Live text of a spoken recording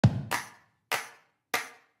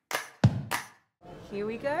Here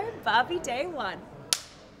we go, Barbie day one.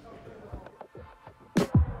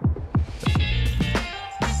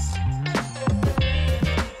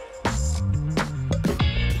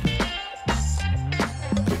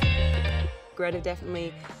 Greta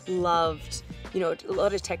definitely loved, you know, a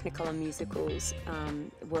lot of Technicolor musicals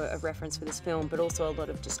were a reference for this film, but also a lot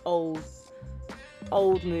of just old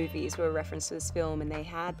movies were a reference to this film, and they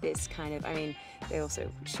had this kind of, I mean, they're also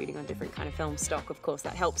shooting on different kind of film stock, of course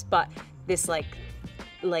that helps, but this like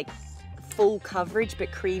full coverage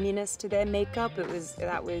but creaminess to their makeup, it was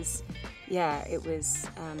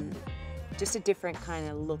just a different kind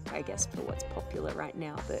of look, I guess, for what's popular right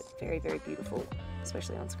now, but very, very beautiful,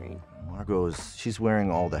 especially on screen. Margot she's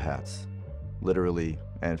wearing all the hats, literally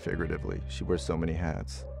and figuratively. She wears so many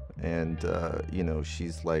hats. And, you know,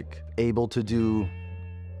 she's like able to do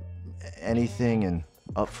anything and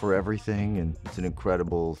up for everything. And it's an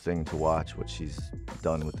incredible thing to watch what she's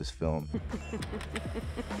done with this film.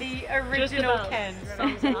 The original Ken.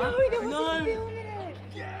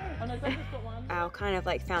 Our kind of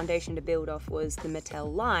like foundation to build off was the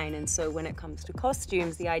Mattel line. And so when it comes to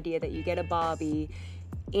costumes, the idea that you get a Barbie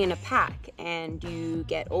in a pack and you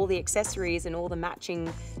get all the accessories and all the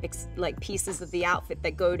matching like pieces of the outfit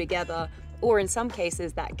that go together, or in some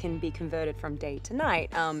cases that can be converted from day to night.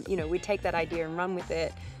 You know, we take that idea and run with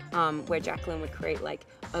it, where Jacqueline would create like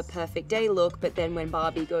a perfect day look, but then when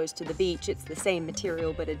Barbie goes to the beach, it's the same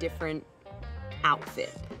material but a different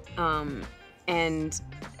outfit. And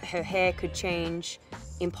her hair could change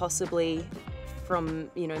impossibly from,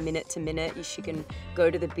 you know, minute to minute. She can go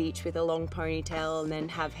to the beach with a long ponytail and then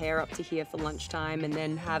have hair up to here for lunchtime and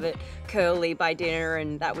then have it curly by dinner,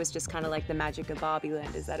 and that was just kind of like the magic of Barbie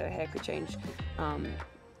Land, is that her hair could change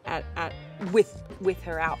with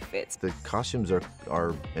her outfits. The costumes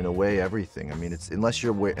are in a way everything. I mean, it's unless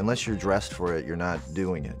you're dressed for it, you're not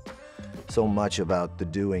doing it. So much about the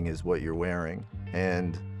doing is what you're wearing,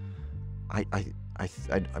 and I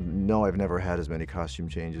know I've never had as many costume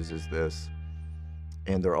changes as this.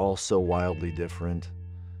 And they're all so wildly different,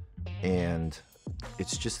 and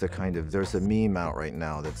it's just a kind of, there's a meme out right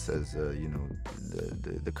now that says, you know,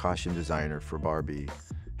 the costume designer for Barbie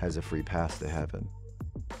has a free pass to heaven,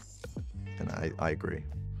 and I agree.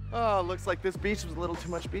 Oh, looks like this beach was a little too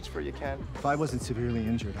much beach for you, Ken. If I wasn't severely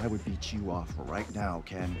injured, I would beat you off right now,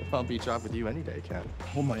 Ken. I'll beach off with you any day, Ken.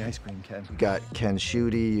 Hold my ice cream, Ken. You got Ken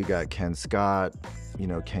Ncuti, you got Ken Scott, you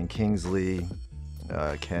know, Ken Kingsley,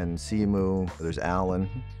 Ken Simu, there's Alan,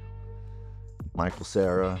 Michael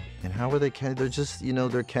Cera, and how are they Ken? They're just, you know,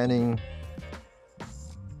 they're kenning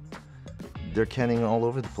all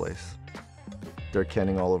over the place. They're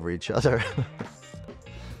kenning all over each other.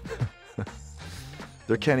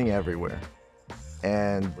 They're kenning everywhere.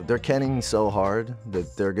 And they're kenning so hard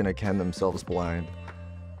that they're gonna ken themselves blind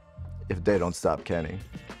if they don't stop kenning.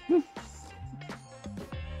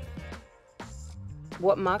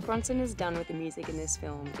 What Mark Ronson has done with the music in this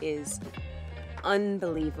film is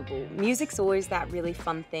unbelievable. Music's always that really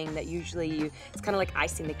fun thing that usually it's kind of like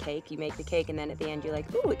icing the cake. You make the cake and then at the end you're like,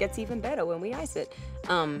 ooh, it gets even better when we ice it.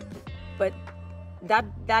 But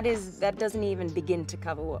that doesn't even begin to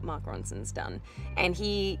cover what Mark Ronson's done. And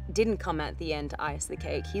he didn't come at the end to ice the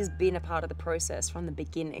cake. He's been a part of the process from the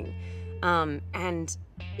beginning. And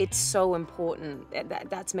it's so important.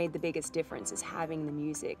 That's made the biggest difference, is having the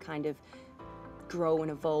music kind of grow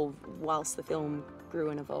and evolve whilst the film grew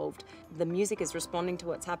and evolved. The music is responding to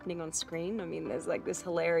what's happening on screen. I mean, there's like this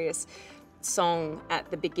hilarious song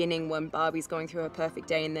at the beginning when Barbie's going through her perfect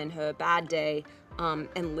day and then her bad day, and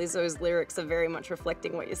Lizzo's lyrics are very much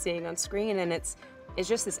reflecting what you're seeing on screen, and it's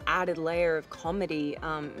just this added layer of comedy,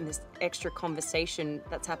 and this extra conversation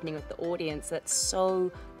that's happening with the audience that's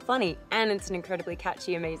so funny, and it's an incredibly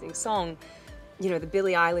catchy, amazing song. You know, the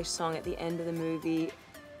Billie Eilish song at the end of the movie,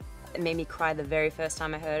 it made me cry the very first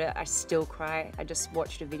time I heard it. I still cry. I just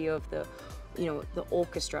watched a video of the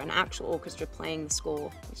orchestra, an actual orchestra playing the score,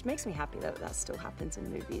 which makes me happy that that still happens in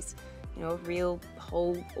movies. You know, a real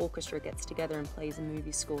whole orchestra gets together and plays a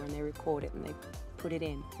movie score, and they record it and they put it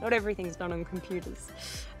in. Not everything's done on computers.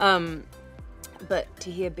 But to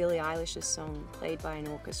hear Billie Eilish's song played by an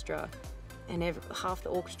orchestra, and half the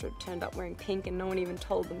orchestra turned up wearing pink and no one even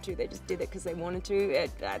told them to, they just did it because they wanted to,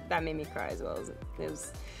 that made me cry as well.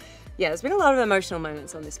 Yeah, there's been a lot of emotional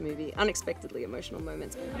moments on this movie, unexpectedly emotional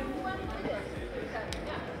moments.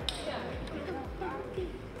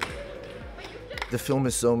 The film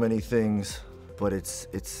is so many things, but it's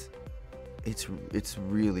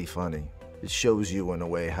really funny. It shows you in a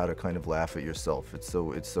way how to kind of laugh at yourself. It's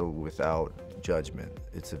so without judgment.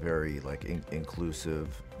 It's a very like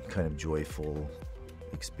inclusive, kind of joyful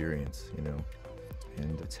experience, you know,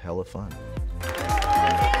 and it's hella fun.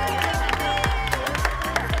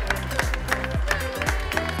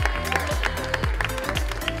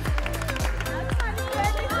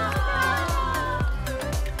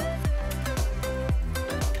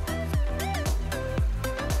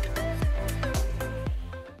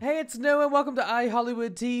 Hey, it's Noah, and welcome to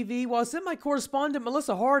iHollywood TV. Well, I sent my correspondent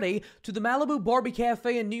Melissa Hardy to the Malibu Barbie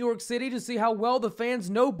Cafe in New York City to see how well the fans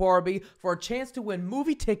know Barbie for a chance to win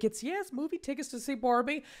movie tickets. Yes, movie tickets to see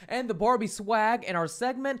Barbie and the Barbie swag in our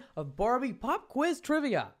segment of Barbie Pop Quiz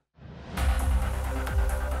Trivia.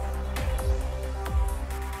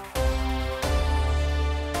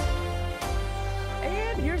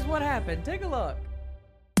 And here's what happened. Take a look.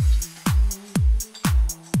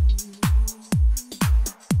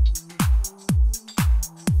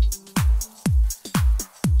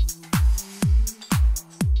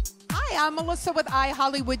 I'm Melissa with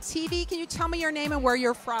iHollywood TV. Can you tell me your name and where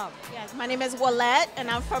you're from? Yes, my name is Wallette,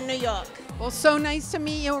 and I'm from New York. Well, so nice to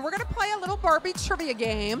meet you. We're going to play a little Barbie trivia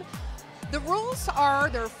game. The rules are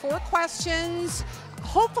there are 4 questions.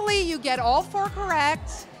 Hopefully you get all 4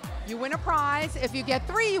 correct. You win a prize. If you get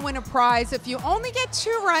 3, you win a prize. If you only get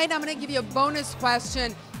 2 right, I'm going to give you a bonus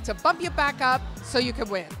question to bump you back up so you can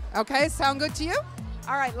win. Okay, sound good to you?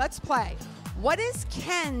 All right, let's play. What is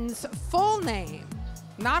Ken's full name?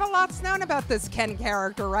 Not a lot's known about this Ken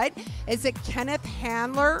character, right? Is it Kenneth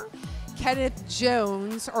Handler, Kenneth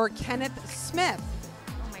Jones, or Kenneth Smith?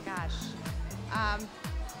 Oh my gosh.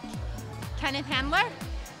 Kenneth Handler?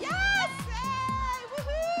 Yes! Hey,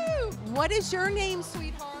 woohoo! What is your name,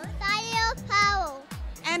 sweetheart? Kyle Powell.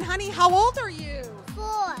 And honey, how old are you?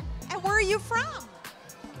 4. And where are you from?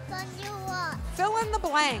 From New York. Fill in the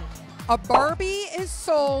blank. A Barbie is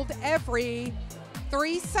sold every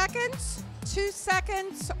 3 seconds, 2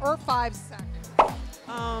 seconds, or 5 seconds?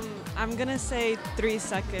 I'm gonna say 3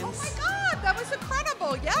 seconds. Oh my God, that was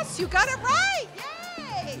incredible. Yes, you got it right.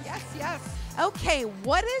 Yay! Yes, yes. Okay,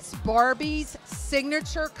 what is Barbie's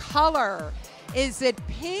signature color? Is it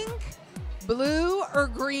pink, blue, or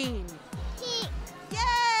green? Pink. Yay!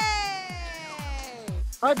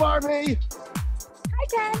 Hi, Barbie. Hi,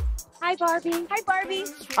 Ken. Hi, Barbie. Hi, Barbie.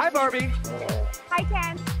 Hi, Barbie. Hi,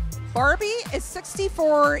 Ken. Barbie is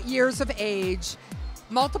 64 years of age.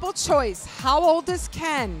 Multiple choice. How old is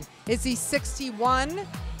Ken? Is he 61,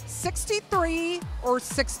 63, or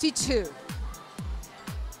 62?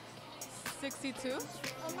 62?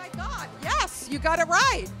 Oh my God, yes, you got it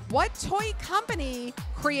right. What toy company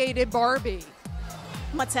created Barbie?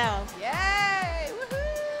 Mattel. Yay,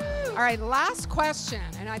 woohoo! All right, last question,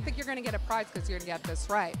 and I think you're gonna get a prize because you're gonna get this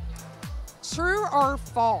right. True or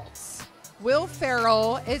false? Will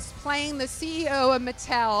Ferrell is playing the CEO of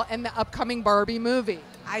Mattel in the upcoming Barbie movie.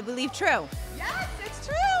 I believe true. Yes, it's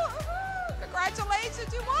true. Woohoo!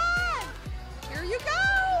 Congratulations, you won. Here you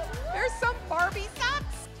go. There's some Barbie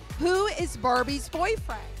socks. Who is Barbie's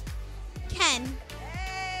boyfriend? Ken.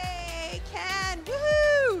 Hey, Ken.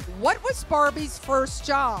 Woohoo! What was Barbie's first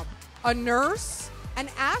job? A nurse, an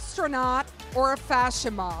astronaut, or a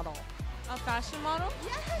fashion model? A fashion model?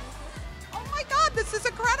 Yes. Oh my God, this is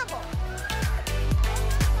incredible.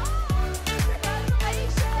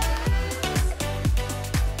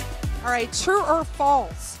 All right, true or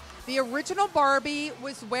false? The original Barbie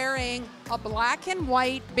was wearing a black and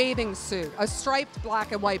white bathing suit, a striped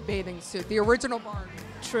black and white bathing suit, the original Barbie.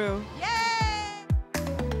 True. Yay!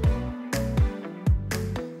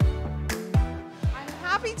 I'm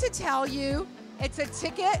happy to tell you it's a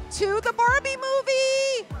ticket to the Barbie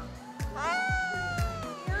movie.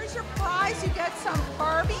 Here's your prize. You get some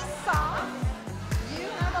Barbie socks. You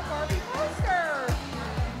have a Barbie poster.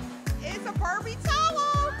 It's a Barbie towel.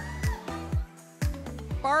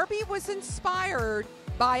 Barbie was inspired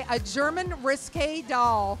by a German risque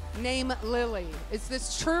doll named Lily. Is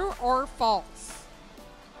this true or false?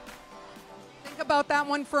 Think about that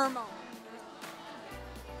one for a moment.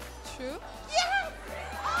 True? Yes!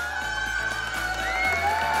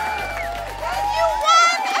 And you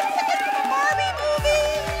won a ticket to the Barbie movie!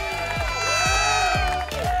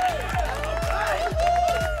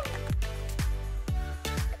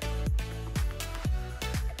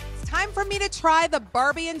 It's time for me to try the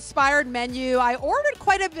Barbie-inspired menu. I ordered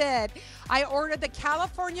quite a bit. I ordered the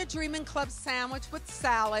California Dreamin' Club sandwich with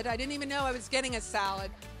salad. I didn't even know I was getting a salad.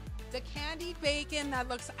 The candied bacon that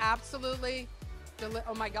looks absolutely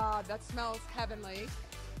oh my God, that smells heavenly.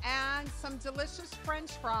 And some delicious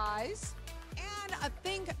French fries. And a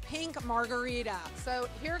Think Pink margarita. So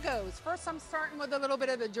here goes. First, I'm starting with a little bit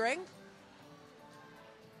of the drink.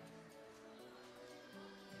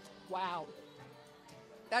 Wow.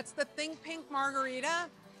 That's the Think Pink margarita.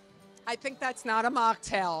 I think that's not a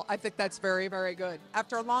mocktail. I think that's very, very good.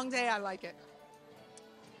 After a long day, I like it.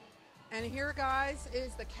 And here, guys,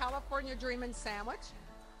 is the California Dreamin' sandwich.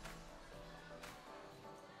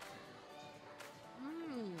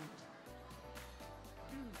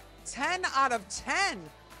 10 out of 10.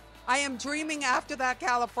 I am dreaming after that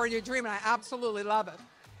California Dream, and I absolutely love it.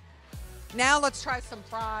 Now let's try some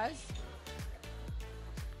fries.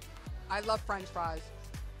 I love French fries.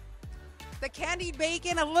 The candied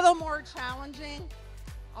bacon, a little more challenging.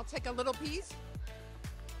 I'll take a little piece.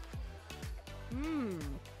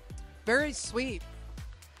 Very sweet.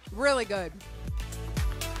 Really good.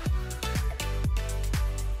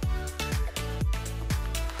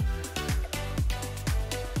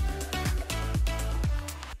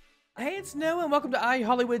 Hey, it's Noah, and welcome to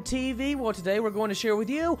iHollywood TV. Well, today we're going to share with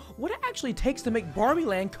you what it actually takes to make Barbie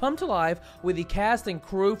Land come to life with the cast and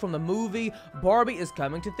crew from the movie. Barbie is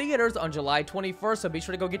coming to theaters on July 21st, so be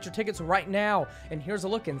sure to go get your tickets right now. And here's a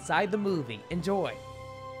look inside the movie. Enjoy.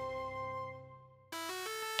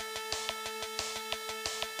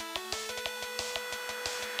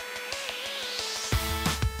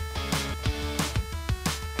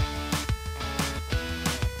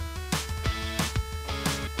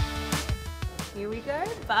 Here we go,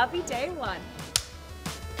 Barbie Day 1.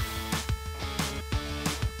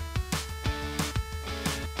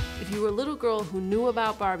 If you were a little girl who knew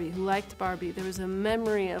about Barbie, who liked Barbie, there was a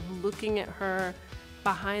memory of looking at her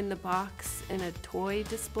behind the box in a toy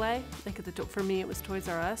display. Like for me, it was Toys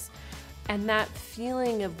R Us. And that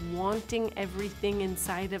feeling of wanting everything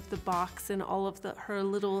inside of the box and all of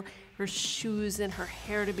her shoes and her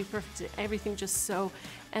hair to be perfect, everything just so.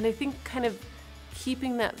 And I think kind of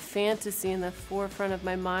keeping that fantasy in the forefront of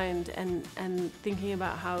my mind and thinking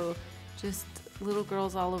about how just little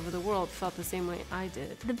girls all over the world felt the same way I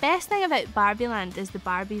did. The best thing about Barbie Land is the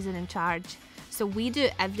Barbies are in charge. So we do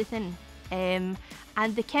everything. And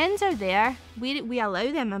the Kens are there. We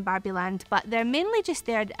allow them in Barbie Land, but they're mainly just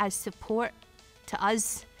there as support to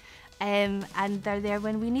us. And they're there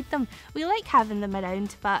when we need them. We like having them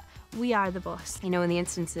around, but we are the boss. You know, in the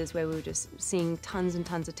instances where we were just seeing tons and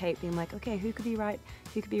tons of tape, being like, okay, who could be right?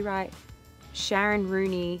 Who could be right? Sharon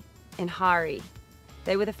Rooney and Hari.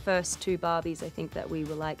 They were the first two Barbies, I think, that we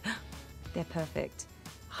were like, oh, they're perfect.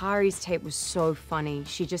 Hari's tape was so funny.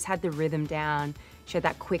 She just had the rhythm down. She had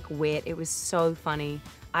that quick wit. It was so funny.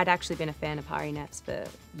 I'd actually been a fan of Hari Neff's for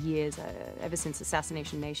years, ever since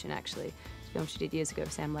Assassination Nation, actually. Film she did years ago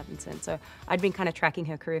with Sam Levinson. So I'd been kind of tracking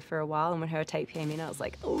her career for a while, and when her tape came in, I was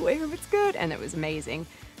like, oh, I hope it's good, and it was amazing.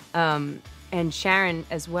 And Sharon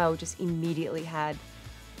as well just immediately had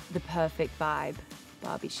the perfect vibe,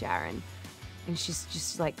 Barbie Sharon. And she's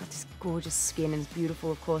just like got this gorgeous skin and is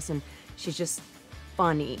beautiful, of course, and she's just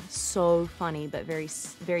funny, so funny, but very,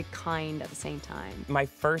 very kind at the same time. My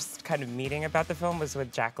first kind of meeting about the film was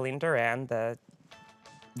with Jacqueline Durran, the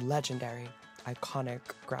legendary, iconic,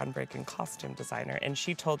 groundbreaking costume designer, and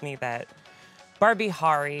she told me that Barbie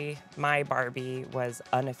Hari, my Barbie, was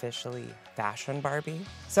unofficially fashion Barbie.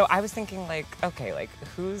 So I was thinking, like, okay, like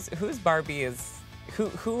whose Barbie is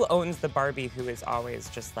who owns the Barbie who is always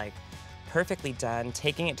just like perfectly done,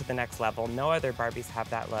 taking it to the next level. No other Barbies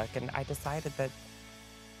have that look, and I decided that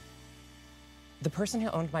the person who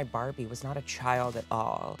owned my Barbie was not a child at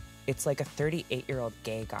all. It's like a 38-year-old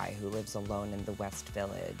gay guy who lives alone in the West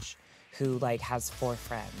Village, who like has 4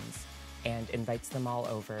 friends and invites them all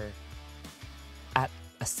over at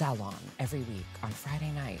a salon every week on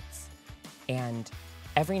Friday nights. And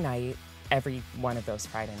every night, every one of those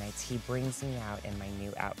Friday nights, he brings me out in my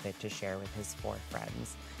new outfit to share with his 4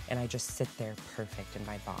 friends. And I just sit there perfect in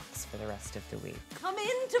my box for the rest of the week. Come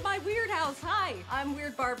into my weird house. Hi, I'm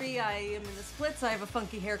Weird Barbie. I am in the splits. I have a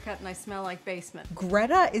funky haircut and I smell like basement.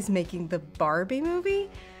 Greta is making the Barbie movie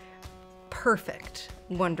perfect,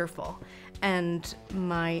 wonderful. And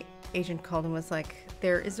my agent called and was like,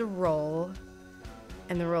 there is a role,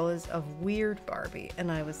 and the role is of Weird Barbie.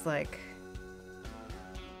 And I was like,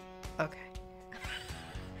 okay.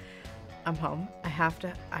 I'm home. I have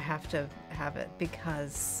to have it,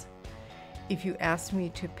 because if you asked me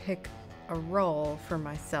to pick a role for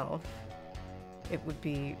myself, it would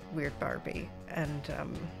be Weird Barbie, and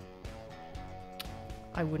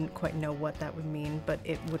I wouldn't quite know what that would mean, but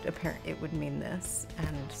it would mean this,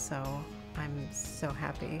 and so I'm so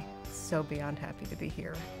happy, so beyond happy to be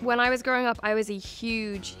here. When I was growing up, I was a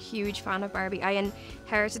huge, huge fan of Barbie. I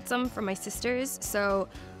inherited some from my sisters, so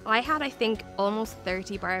I had, I think, almost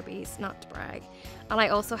 30 Barbies, not to brag. And I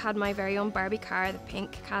also had my very own Barbie car, the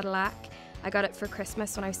pink Cadillac. I got it for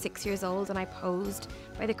Christmas when I was 6 years old, and I posed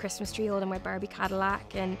by the Christmas tree holding my Barbie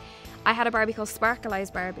Cadillac. And I had a Barbie called Sparkle Eyes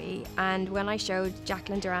Barbie, and when I showed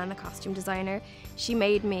Jacqueline Durran, the costume designer, she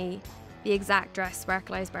made me the exact dress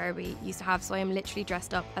Sparkleized Barbie used to have, so I am literally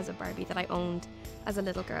dressed up as a Barbie that I owned as a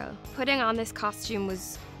little girl. Putting on this costume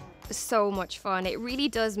was so much fun. It really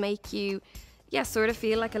does make you, sort of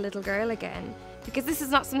feel like a little girl again, because this is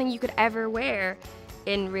not something you could ever wear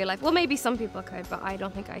in real life. Well, maybe some people could, but I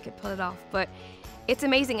don't think I could pull it off. But it's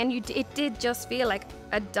amazing, and it did just feel like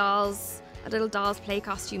a little doll's play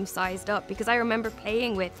costume sized up, because I remember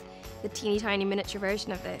playing with the teeny tiny miniature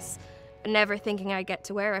version of this, never thinking I'd get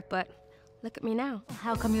to wear it, but look at me now.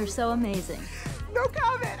 How come you're so amazing? No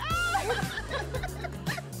comment.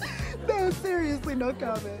 No, seriously, no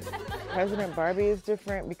comment. President Barbie is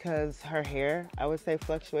different because her hair, I would say,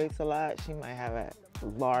 fluctuates a lot. She might have a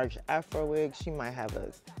large afro wig. She might have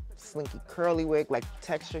a slinky curly wig, like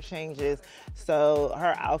texture changes. So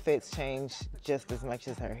her outfits change just as much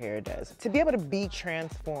as her hair does. To be able to be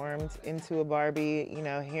transformed into a Barbie, you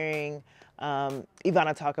know, hearing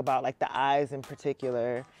Ivana talk about like the eyes in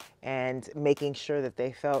particular and making sure that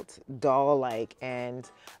they felt doll-like, and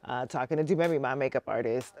talking to Dumebi, my makeup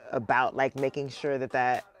artist, about like making sure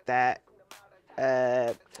that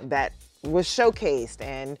was showcased,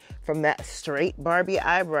 and from that straight Barbie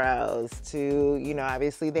eyebrows to, you know,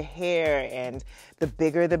 obviously the hair, and the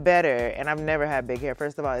bigger the better. And I've never had big hair.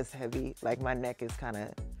 First of all, it's heavy, like my neck is kind of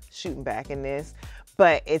shooting back in this,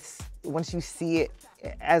 but it's, once you see it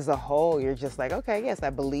as a whole, you're just like, okay, yes, I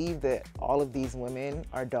believe that all of these women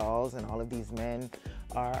are dolls and all of these men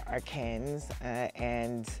are Kens,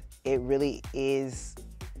 and it really is,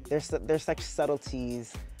 there's such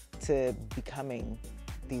subtleties to becoming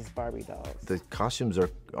these Barbie dolls. The costumes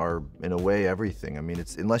are in a way everything. I mean,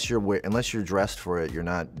 it's unless you're dressed for it, you're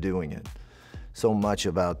not doing it. So much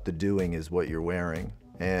about the doing is what you're wearing,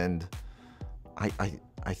 and I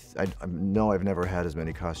know I've never had as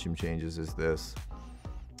many costume changes as this,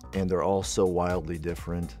 and they're all so wildly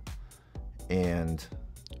different. And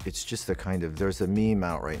it's just the kind of, there's a meme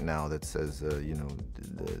out right now that says, you know,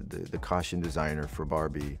 the costume designer for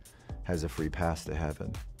Barbie has a free pass to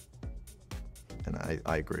heaven. And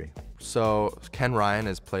I agree. So Ken Ryan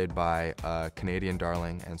is played by Canadian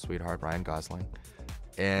darling and sweetheart Ryan Gosling.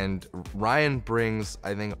 And Ryan brings,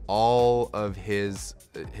 I think, all of his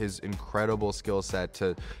incredible skill set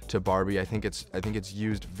to Barbie. I think it's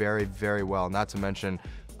used very, very well. Not to mention,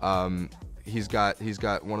 he's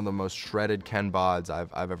got one of the most shredded Ken bods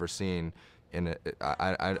I've ever seen.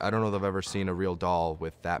 I don't know that I've ever seen a real doll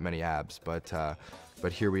with that many abs,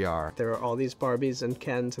 but here we are. There are all these Barbies and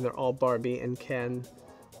Kens, and they're all Barbie and Ken,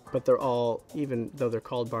 but they're all, even though they're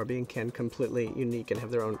called Barbie and Ken, completely unique and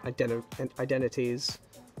have their own identities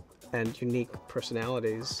and unique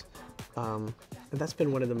personalities. And that's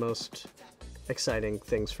been one of the most exciting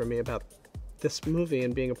things for me about this movie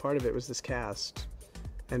and being a part of it, was this cast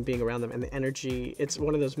and being around them and the energy. It's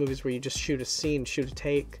one of those movies where you just shoot a scene, shoot a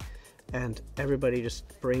take, and everybody just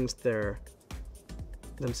brings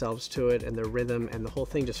themselves to it and their rhythm, and the whole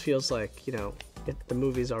thing just feels like, you know, the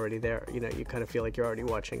movie's already there. You know, you kind of feel like you're already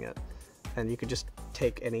watching it, and you could just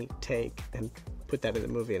take any take and put that in the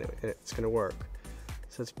movie, and it's going to work.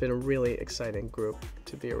 So it's been a really exciting group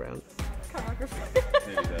to be around. Maybe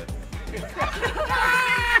that.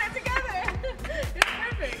 Together. It's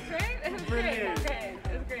perfect, right? It's great.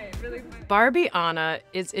 It's great. Really fun. Barbie Anna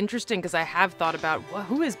is interesting because I have thought about, well,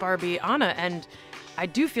 who is Barbie Anna, and I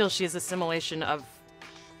do feel she is a assimilation of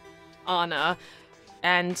Anna.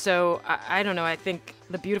 And so I don't know, I think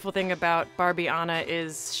the beautiful thing about Barbie Anna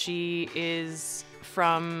is she is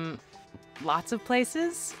from lots of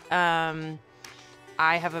places.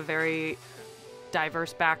 I have a very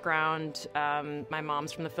diverse background. My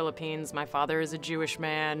mom's from the Philippines, my father is a Jewish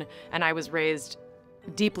man, and I was raised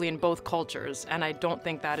deeply in both cultures, and I don't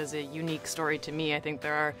think that is a unique story to me. I think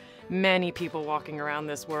there are many people walking around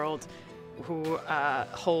this world who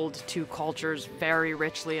hold two cultures very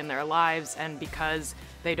richly in their lives, and because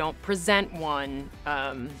they don't present one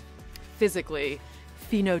physically,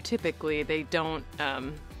 phenotypically, they don't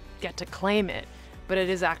get to claim it. But it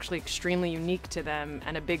is actually extremely unique to them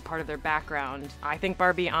and a big part of their background. I think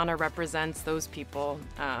Barbie Anna represents those people,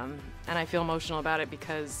 and I feel emotional about it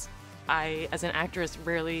because I, as an actress,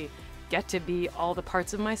 rarely get to be all the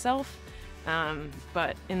parts of myself.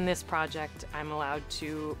 But in this project, I'm allowed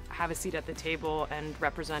to have a seat at the table and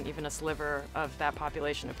represent even a sliver of that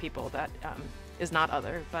population of people that is not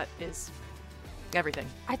other, but is everything.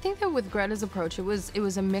 I think that with Greta's approach, it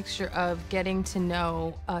was a mixture of getting to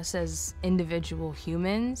know us as individual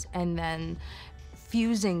humans and then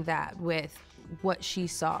fusing that with what she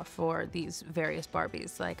saw for these various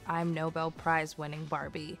Barbies. Like, I'm Nobel Prize winning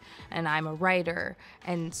Barbie and I'm a writer,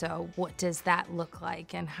 and so what does that look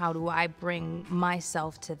like and how do I bring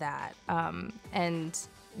myself to that? And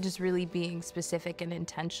just really being specific and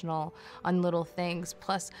intentional on little things.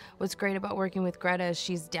 Plus, what's great about working with Greta is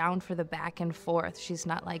she's down for the back and forth. She's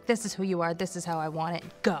not like, this is who you are, this is how I want it,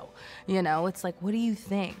 go. You know, it's like, what do you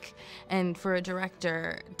think? And for a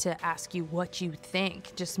director to ask you what you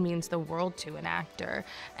think just means the world to an actor.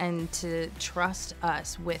 And to trust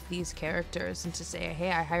us with these characters and to say,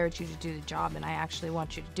 hey, I hired you to do the job and I actually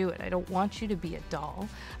want you to do it. I don't want you to be a doll.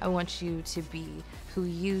 I want you to be who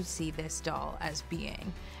you see this doll as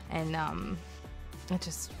being. And that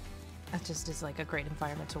just is like a great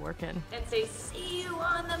environment to work in. And say, see you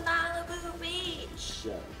on the Malibu beach.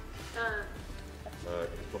 Yeah.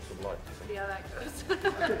 See how that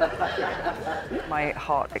goes. My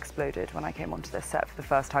heart exploded when I came onto this set for the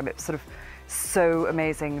first time. It was sort of so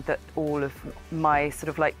amazing that all of my sort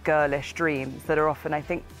of like girlish dreams that are often, I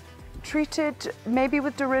think, treated maybe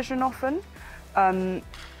with derision often,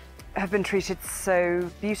 have been treated so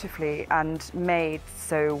beautifully and made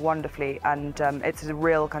so wonderfully. And it's a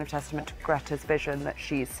real kind of testament to Greta's vision that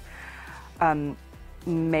she's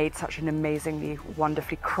made such an amazingly,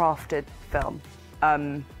 wonderfully crafted film.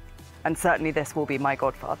 And certainly this will be my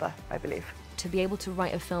godfather, I believe. To be able to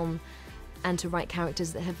write a film and to write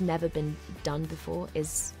characters that have never been done before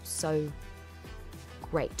is so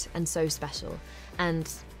great and so special.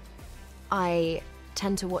 And I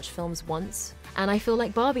tend to watch films once, and I feel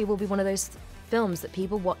like Barbie will be one of those films that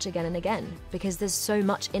people watch again and again because there's so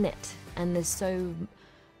much in it and there's so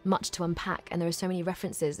much to unpack and there are so many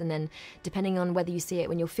references, and then depending on whether you see it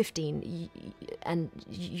when you're 15 and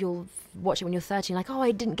you'll watch it when you're 30 like, oh,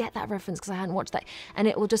 I didn't get that reference because I hadn't watched that, and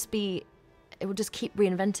it will just keep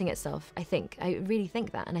reinventing itself. I really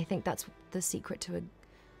think that, and I think that's the secret to a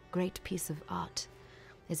great piece of art,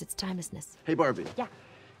 is its timelessness. Hey, Barbie. Yeah.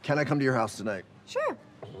 Can I come to your house tonight? Sure.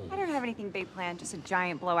 I don't have anything big planned, just a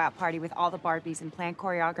giant blowout party with all the Barbies and planned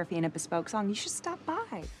choreography and a bespoke song. You should stop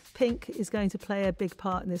by. Pink is going to play a big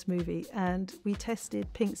part in this movie, and we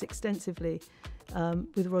tested pinks extensively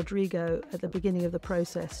with Rodrigo at the beginning of the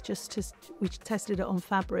process. We tested it on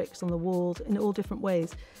fabrics, on the walls, in all different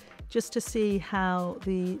ways, just to see how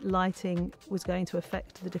the lighting was going to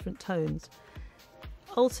affect the different tones.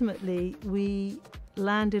 Ultimately, we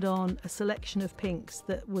landed on a selection of pinks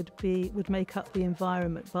that would make up the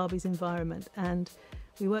environment, Barbie's environment, and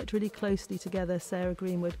we worked really closely together, Sarah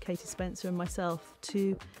Greenwood, Katie Spencer and myself,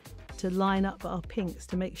 to line up our pinks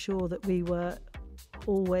to make sure that we were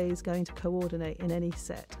always going to coordinate in any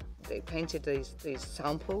set. They painted these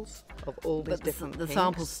samples of all these different the pinks.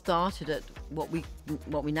 samples started at what we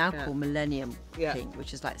now call Millennium Pink,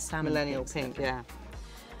 which is like salmon Millennial pinks, pink, yeah.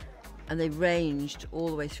 And they ranged all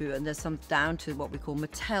the way through, and there's some down to what we call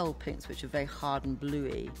Mattel pinks, which are very hard and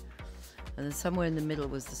bluey. And then somewhere in the middle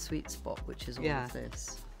was the sweet spot, which is all of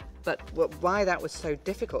this. But why that was so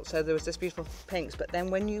difficult, so there was this beautiful pinks, but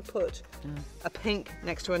then when you put a pink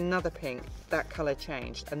next to another pink, that colour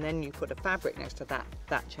changed, and then you put a fabric next to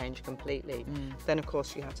that changed completely. Then of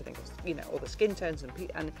course you have to think of, all the skin tones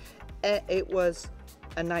and it was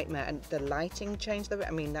a nightmare, and the lighting changed.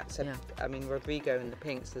 Rodrigo and the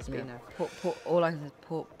pinks has been all I can say,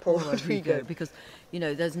 poor Rodrigo, because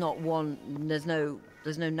there's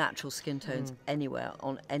no natural skin tones anywhere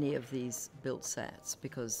on any of these built sets,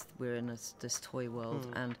 because we're in this toy world,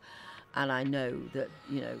 and I know that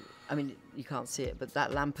you can't see it, but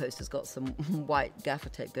that lamppost has got some white gaffer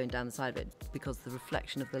tape going down the side of it, because the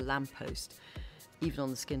reflection of the lamppost, even on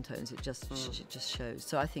the skin tones, it just shows.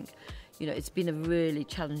 So I think it's been a really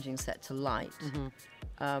challenging set to light,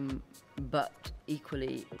 but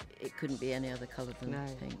equally it couldn't be any other colour than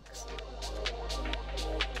pinks.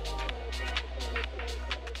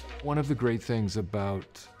 One of the great things about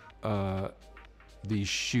these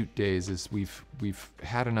shoot days is we've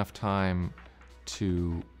had enough time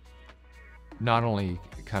to not only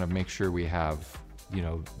kind of make sure we have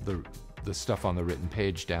the stuff on the written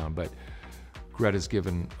page down, but Greta's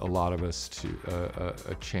given a lot of us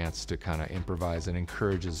a chance to kind of improvise, and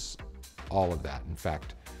encourages all of that. In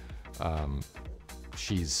fact, her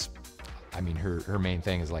main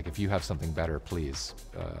thing is like, if you have something better, please,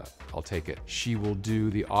 I'll take it. She will do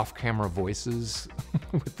the off-camera voices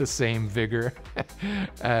with the same vigor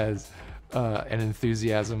as and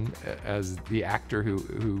enthusiasm as the actor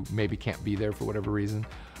who maybe can't be there for whatever reason.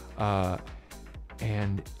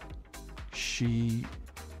 And she,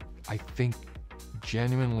 I think,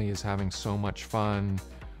 genuinely is having so much fun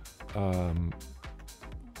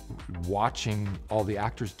watching all the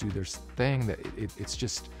actors do their thing that it's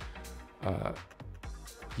just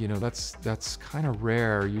that's kind of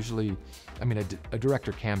rare. Usually, a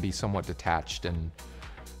director can be somewhat detached and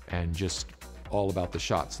just all about the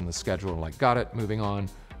shots and the schedule and like, got it, moving on.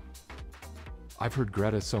 I've heard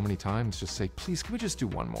Greta so many times just say, please, can we just do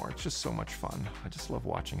one more? It's just so much fun. I just love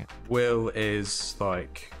watching it. Will is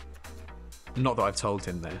like, not that I've told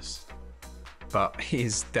him this, but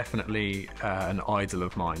he's definitely an idol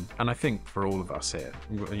of mine. And I think for all of us here,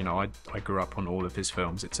 you know, I grew up on all of his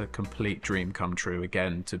films. It's a complete dream come true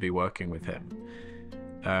again to be working with him.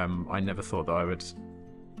 I never thought that I would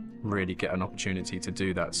really get an opportunity to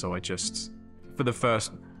do that. So I just, for the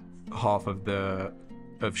first half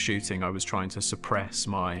of shooting, I was trying to suppress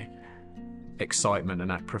my excitement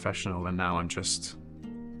and act professional, and now I'm just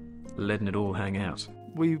letting it all hang out.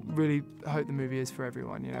 We really hope the movie is for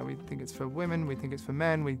everyone. You know, we think it's for women, we think it's for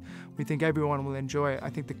men, we think everyone will enjoy it.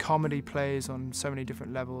 I think the comedy plays on so many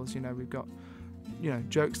different levels. You know, we've got, you know,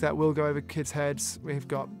 jokes that will go over kids' heads. We've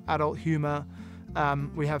got adult humor.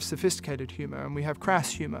 We have sophisticated humor, and we have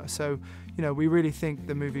crass humor. So, you know, we really think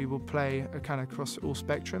the movie will play a kind of across all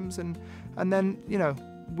spectrums, and then, you know,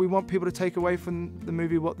 we want people to take away from the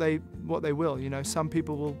movie what they will. You know, some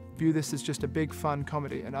people will view this as just a big fun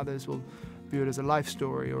comedy, and others will view it as a life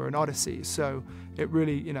story or an odyssey. So it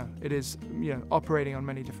really, you know, it is, you know, operating on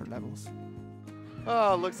many different levels.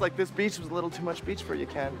 Oh, looks like this beach was a little too much beach for you,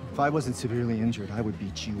 Ken. If I wasn't severely injured, I would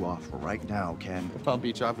beat you off right now, Ken. I'll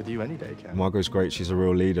beat you off with you any day, Ken. Margot's great. She's a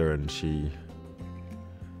real leader, and she's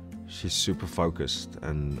super focused.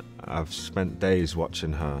 And I've spent days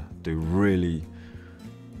watching her do really,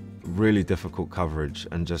 really difficult coverage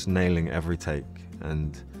and just nailing every take.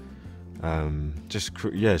 And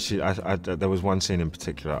yeah, there was one scene in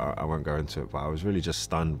particular, I won't go into it, but I was really just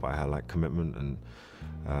stunned by her like commitment, and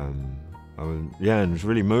and was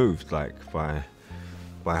really moved like by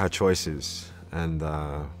her choices, and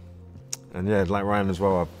yeah, like Ryan as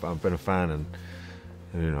well, I've been a fan, and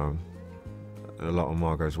you know, a lot of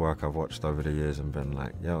Margot's work I've watched over the years and been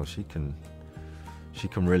like, yo, she can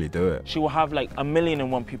really do it. She will have like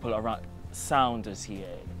 1,000,001 people around. Sound is here,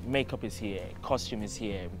 makeup is here, costume is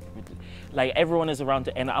here, like everyone is around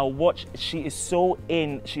her, and I'll watch. She's so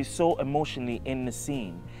emotionally in the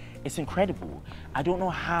scene. It's incredible. I don't know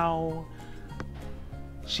how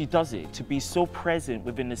she does it, to be so present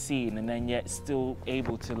within the scene and then yet still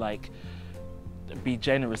able to like be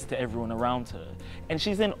generous to everyone around her. And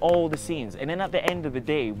she's in all the scenes, and then at the end of the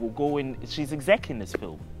day we'll go in, she's exec in this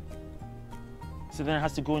film, so then it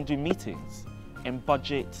has to go and do meetings and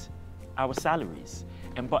budget our salaries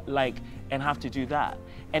and have to do that.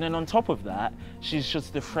 And then on top of that, she's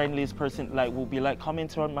just the friendliest person. Like, will be like, come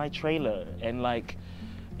into my trailer and like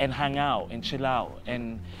and hang out and chill out.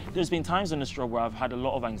 And there's been times in this job where I've had a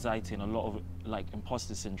lot of anxiety and a lot of like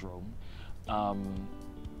imposter syndrome,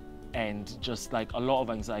 and just like a lot of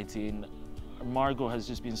anxiety, and Margot has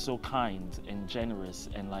just been so kind and generous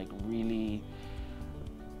and like really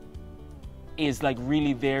is like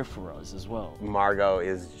really there for us as well. Margot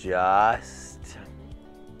is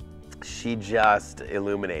she just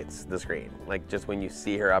illuminates the screen. Like, just when you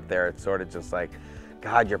see her up there, it's sort of just like,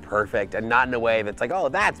 God, you're perfect. And not in a way that's like, oh,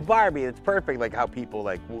 that's Barbie, it's perfect, like how people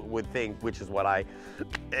like would think, which is what I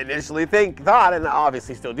initially thought, and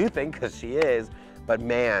obviously still do think, because she is. But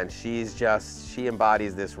man, she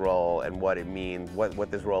embodies this role and what it means,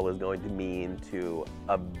 what this role is going to mean to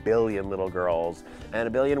 1 billion little girls and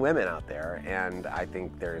 1 billion women out there. And I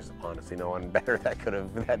think there's honestly no one better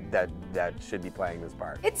that should be playing this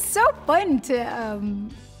part. It's so fun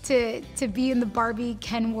to be in the Barbie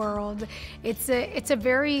Ken world. It's a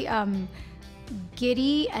very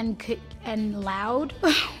giddy and loud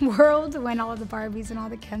world when all the Barbies and all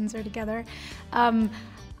the Kens are together.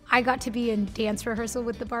 I got to be in dance rehearsal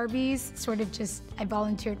with the Barbies, sort of just, I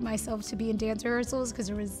volunteered myself to be in dance rehearsals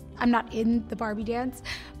because I'm not in the Barbie dance,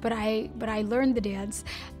 but I learned the dance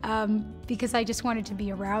because I just wanted to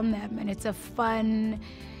be around them. And it's a fun,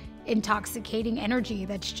 intoxicating energy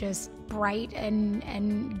that's just bright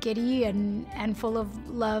and giddy and full of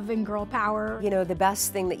love and girl power. You know, the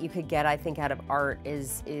best thing that you could get, I think, out of art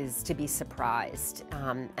is to be surprised.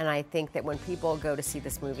 And I think that when people go to see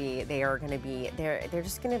this movie, they're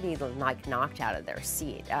just going to be like knocked out of their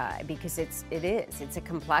seat because it's a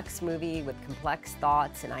complex movie with complex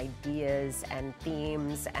thoughts and ideas and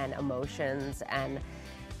themes and emotions and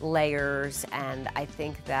layers. And I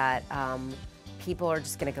think that people are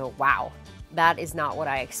just going to go, wow. That is not what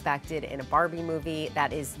I expected in a Barbie movie.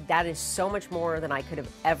 That is so much more than I could have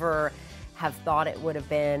ever have thought it would have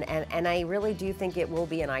been. And I really do think it will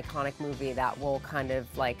be an iconic movie that will kind of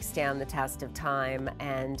like stand the test of time.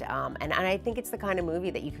 And I think it's the kind of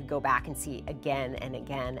movie that you could go back and see again and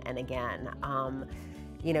again and again.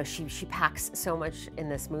 You know, she packs so much in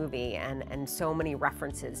this movie and so many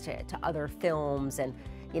references to other films, and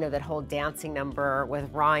you know, that whole dancing number with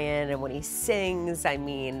Ryan, and when he sings, I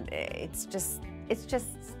mean, it's just it's just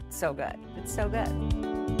so good. It's so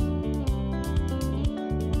good.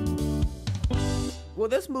 Well,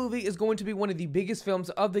 this movie is going to be one of the biggest films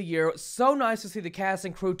of the year. So nice to see the cast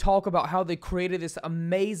and crew talk about how they created this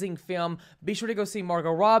amazing film. Be sure to go see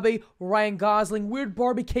Margot Robbie, Ryan Gosling, Weird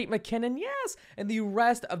Barbie, Kate McKinnon, yes, and the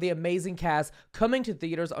rest of the amazing cast coming to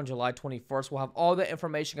theaters on July 21st. We'll have all the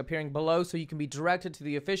information appearing below so you can be directed to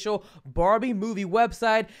the official Barbie movie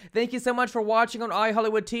website. Thank you so much for watching on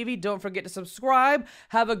iHollywood TV. Don't forget to subscribe.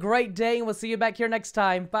 Have a great day, and we'll see you back here next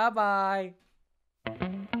time. Bye-bye.